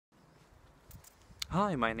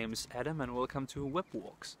Hi, my name is Adam and welcome to Web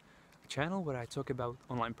Walks, a channel where I talk about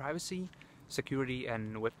online privacy, security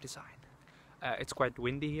and web design. It's quite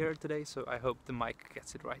windy here today, so I hope the mic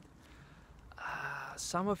gets it right.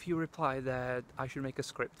 Some of you replied that I should make a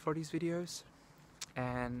script for these videos,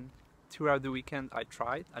 and throughout the weekend I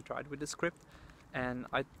tried with the script, and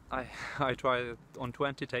I tried on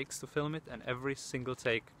 20 takes to film it, and every single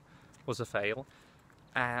take was a fail.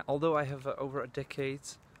 Although I have over a decade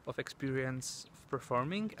of experience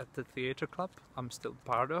performing at the theater club I'm still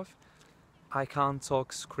part of, I can't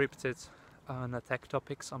talk scripted on tech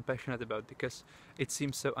topics I'm passionate about because it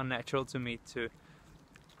seems so unnatural to me to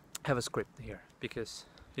have a script here, because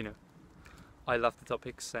I love the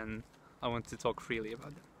topics and I want to talk freely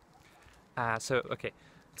about them. Okay,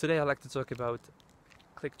 today I'd like to talk about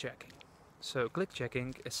clickjacking. So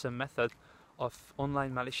clickjacking is a method of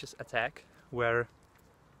online malicious attack where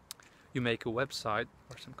you make a website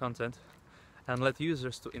or some content and let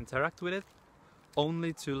users to interact with it,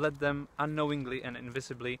 only to let them unknowingly and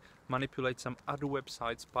invisibly manipulate some other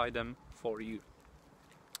websites by them for you.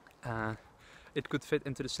 It could fit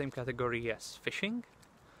into the same category as phishing,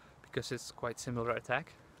 because it's quite similar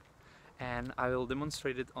attack, and I will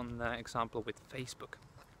demonstrate it on the example with Facebook.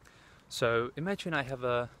 So imagine I have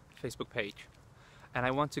a Facebook page and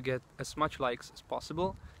I want to get as much likes as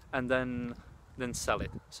possible and then sell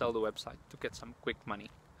the website to get some quick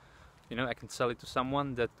money. I can sell it to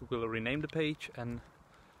someone that will rename the page and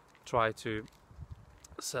try to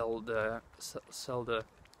sell the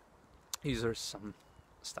users some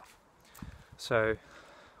stuff. So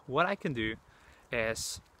what I can do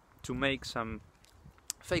is to make some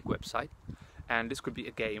fake website, and this could be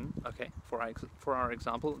a game. Okay, for our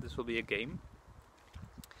example, this will be a game,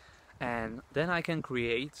 and then I can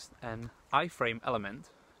create an iframe element.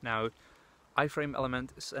 Now, iframe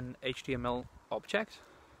element is an HTML object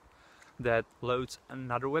that loads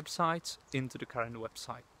another website into the current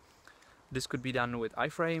website. This could be done with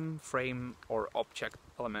iframe, frame or object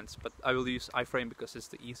elements, but I will use iframe because it's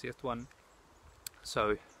the easiest one.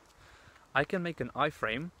 So I can make an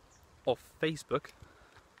iframe of Facebook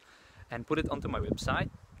and put it onto my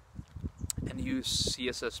website and use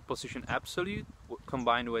CSS position absolute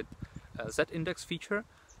combined with a Z-index feature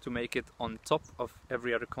to make it on top of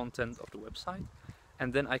every other content of the website,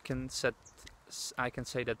 and then I can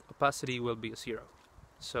say that opacity will be 0.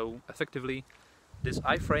 So effectively, this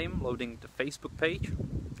iframe loading the Facebook page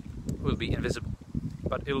will be invisible,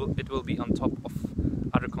 but it will be on top of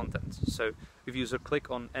other content. So if user click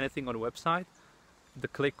on anything on the website, the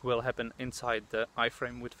click will happen inside the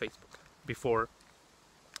iframe with Facebook before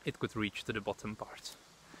it could reach to the bottom part.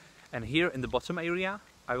 And here in the bottom area,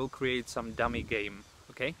 I will create some dummy game.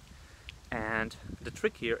 Okay, and the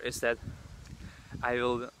trick here is that I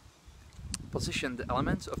will position the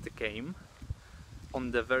elements of the game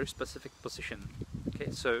on the very specific position.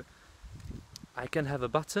 Okay, so I can have a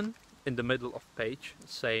button in the middle of page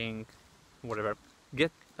saying whatever,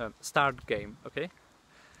 get start game. Okay,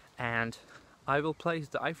 and I will place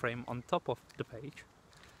the iframe on top of the page,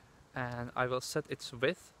 and I will set its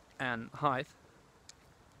width and height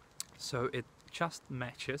so it just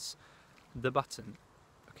matches the button.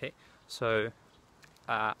 Okay, so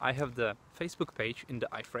I have the Facebook page in the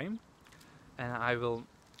iframe, and I will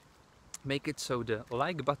make it so the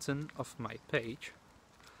like button of my page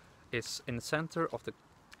is in the center of the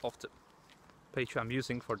page I'm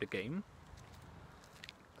using for the game.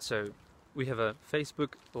 So we have a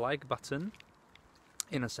Facebook like button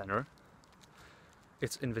in the center.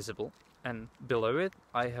 It's invisible, and below it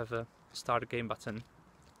I have a start game button,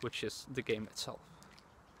 which is the game itself.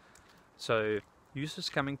 So users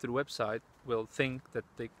coming to the website will think that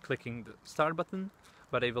they're clicking the start button,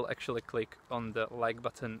 but they will actually click on the like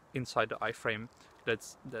button inside the iframe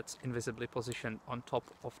that's invisibly positioned on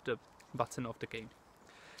top of the button of the game.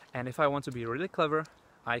 And if I want to be really clever,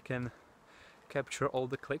 I can capture all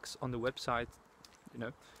the clicks on the website,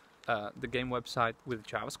 the game website, with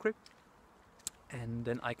JavaScript, and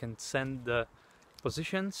then I can send the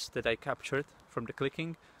positions that I captured from the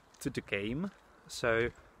clicking to the game. So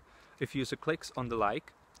if user clicks on the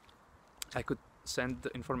like, I could send the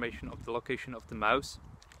information of the location of the mouse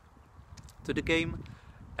to the game,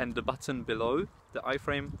 and the button below the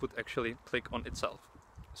iframe would actually click on itself.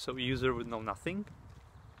 So user would know nothing,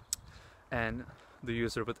 and the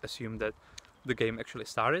user would assume that the game actually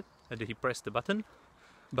started and that he pressed the button,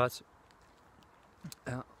 but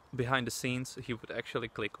behind the scenes he would actually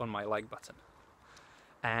click on my like button.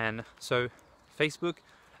 And so Facebook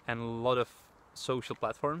and a lot of social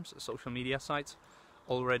platforms, social media sites,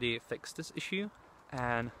 already fixed this issue.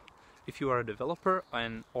 And if you are a developer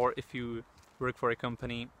or if you work for a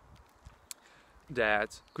company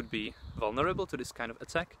that could be vulnerable to this kind of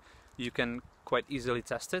attack, you can quite easily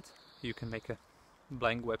test it. You can make a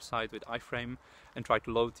blank website with iframe and try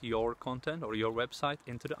to load your content or your website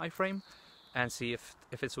into the iframe and see if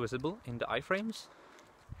it's visible in the iframes.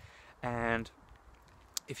 And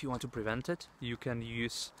if you want to prevent it, you can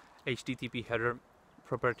use HTTP header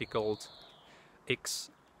property called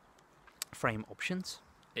x-frame options,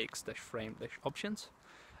 x-frame options,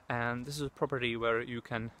 and this is a property where you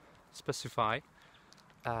can specify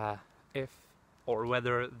if or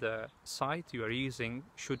whether the site you are using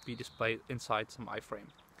should be displayed inside some iframe.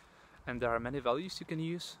 And there are many values you can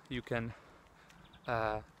use. You can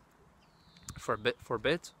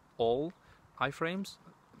forbid all iframes,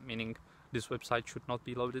 meaning this website should not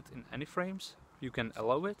be loaded in any frames. You can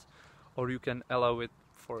allow it, or you can allow it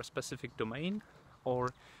for a specific domain, or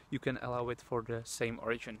you can allow it for the same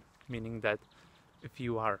origin, meaning that if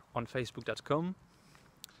you are on facebook.com,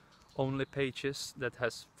 only pages that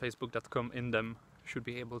has facebook.com in them should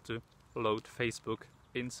be able to load Facebook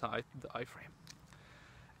inside the iframe.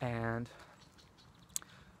 And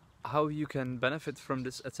how you can benefit from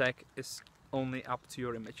this attack is only up to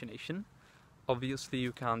your imagination. Obviously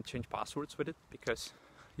you can't change passwords with it, because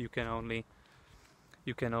you can only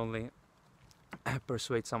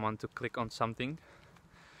persuade someone to click on something,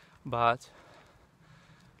 but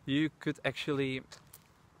you could actually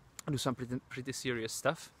do some pretty serious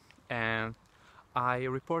stuff. And I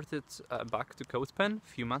reported back to CodePen a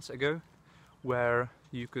few months ago, where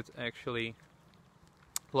you could actually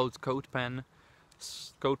load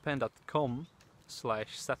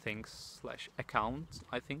codepen.com/settings/account,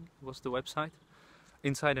 I think was the website,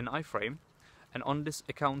 inside an iframe. And on this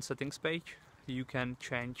account settings page you can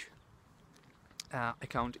change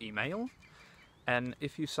account email, and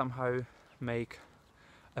if you somehow make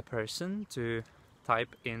a person to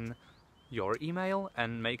type in your email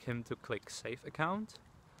and make him to click save account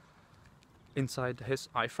inside his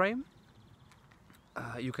iframe,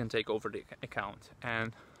 you can take over the account.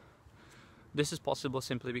 And this is possible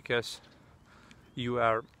simply because you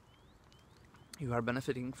are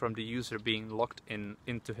benefiting from the user being logged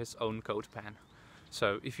into his own CodePen.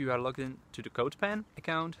 So if you are logged in to the CodePen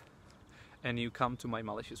account and you come to my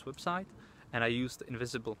malicious website and I use the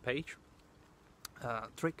invisible page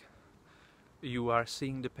trick, you are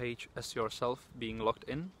seeing the page as yourself being logged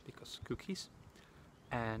in because cookies,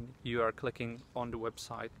 and you are clicking on the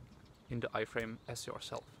website in the iframe as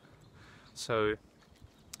yourself. So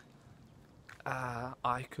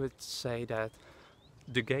I could say that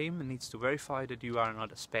the game needs to verify that you are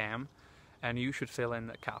not a spam, and you should fill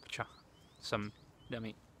in a CAPTCHA, some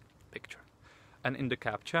dummy picture. And in the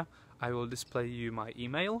CAPTCHA I will display you my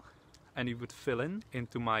email, and you would fill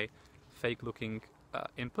into my fake looking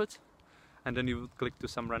input, and then you would click to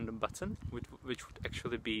some random button, which would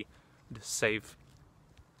actually be the save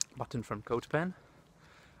button from CodePen.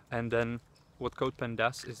 And then what CodePen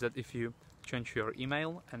does is that if you change your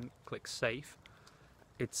email and click save,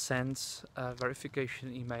 it sends a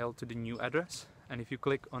verification email to the new address, and if you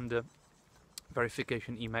click on the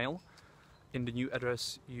verification email in the new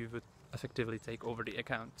address, you would effectively take over the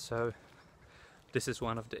account. So this is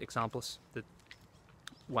one of the examples that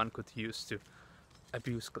one could use to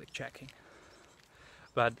abuse clickjacking.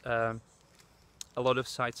 But a lot of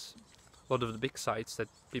the big sites that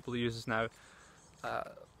people use now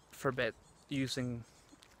forbid using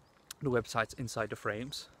the websites inside the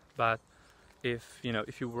frames. But if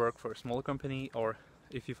you work for a small company, or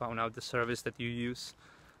if you found out the service that you use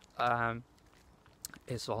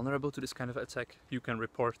is vulnerable to this kind of attack, you can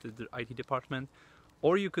report to the IT department,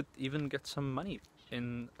 or you could even get some money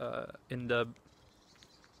in the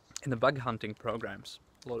bug hunting programs.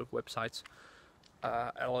 A lot of websites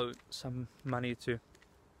allow some money to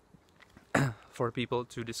for people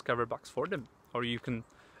to discover bugs for them, or you can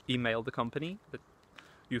email the company that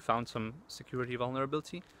you found some security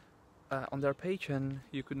vulnerability on their page, and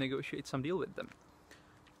you could negotiate some deal with them.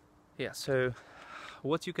 Yeah, so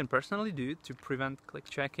what you can personally do to prevent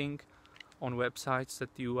clickjacking on websites that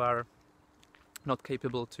you are not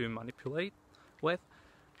capable to manipulate with,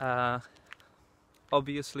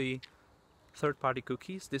 obviously third-party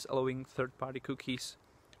cookies. Disallowing third-party cookies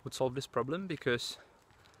would solve this problem, because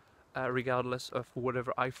regardless of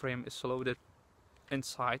whatever iframe is loaded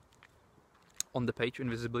inside on the page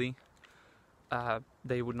invisibly,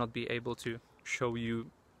 they would not be able to show you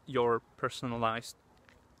your personalized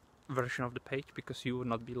version of the page, because you would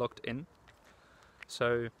not be logged in.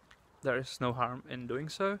 So there is no harm in doing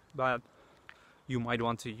so, but you might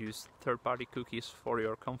want to use third-party cookies for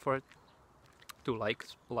your comfort to like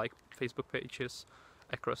Facebook pages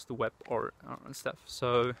across the web or and stuff.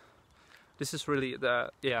 So this is really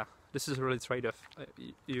this is really trade-off.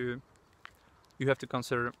 You have to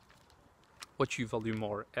consider what you value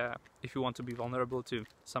more. If you want to be vulnerable to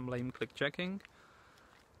some lame clickjacking,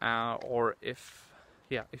 or if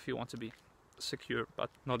you want to be secure but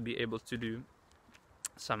not be able to do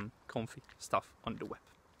some comfy stuff on the web.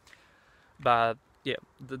 But yeah,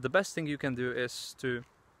 the best thing you can do is to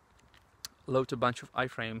load a bunch of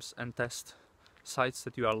iframes and test sites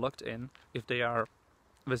that you are logged in if they are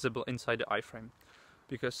visible inside the iframe.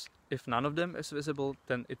 Because if none of them is visible,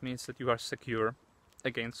 then it means that you are secure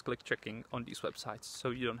against clickjacking on these websites, so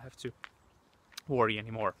you don't have to worry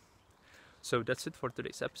anymore. So that's it for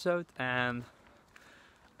today's episode, and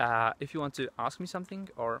if you want to ask me something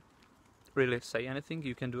or really say anything,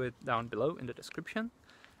 you can do it down below in the description.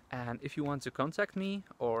 And if you want to contact me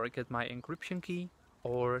or get my encryption key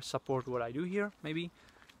or support what I do here, maybe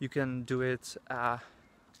you can do it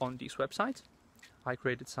on this website. I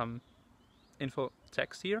created some info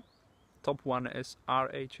text here. Top one is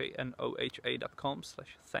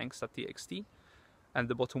rhanoha.com/thanks.txt, and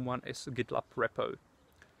the bottom one is GitLab repo.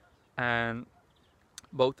 And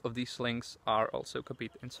both of these links are also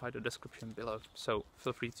copied inside the description below, so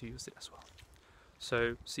feel free to use it as well.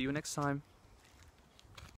 So see you next time.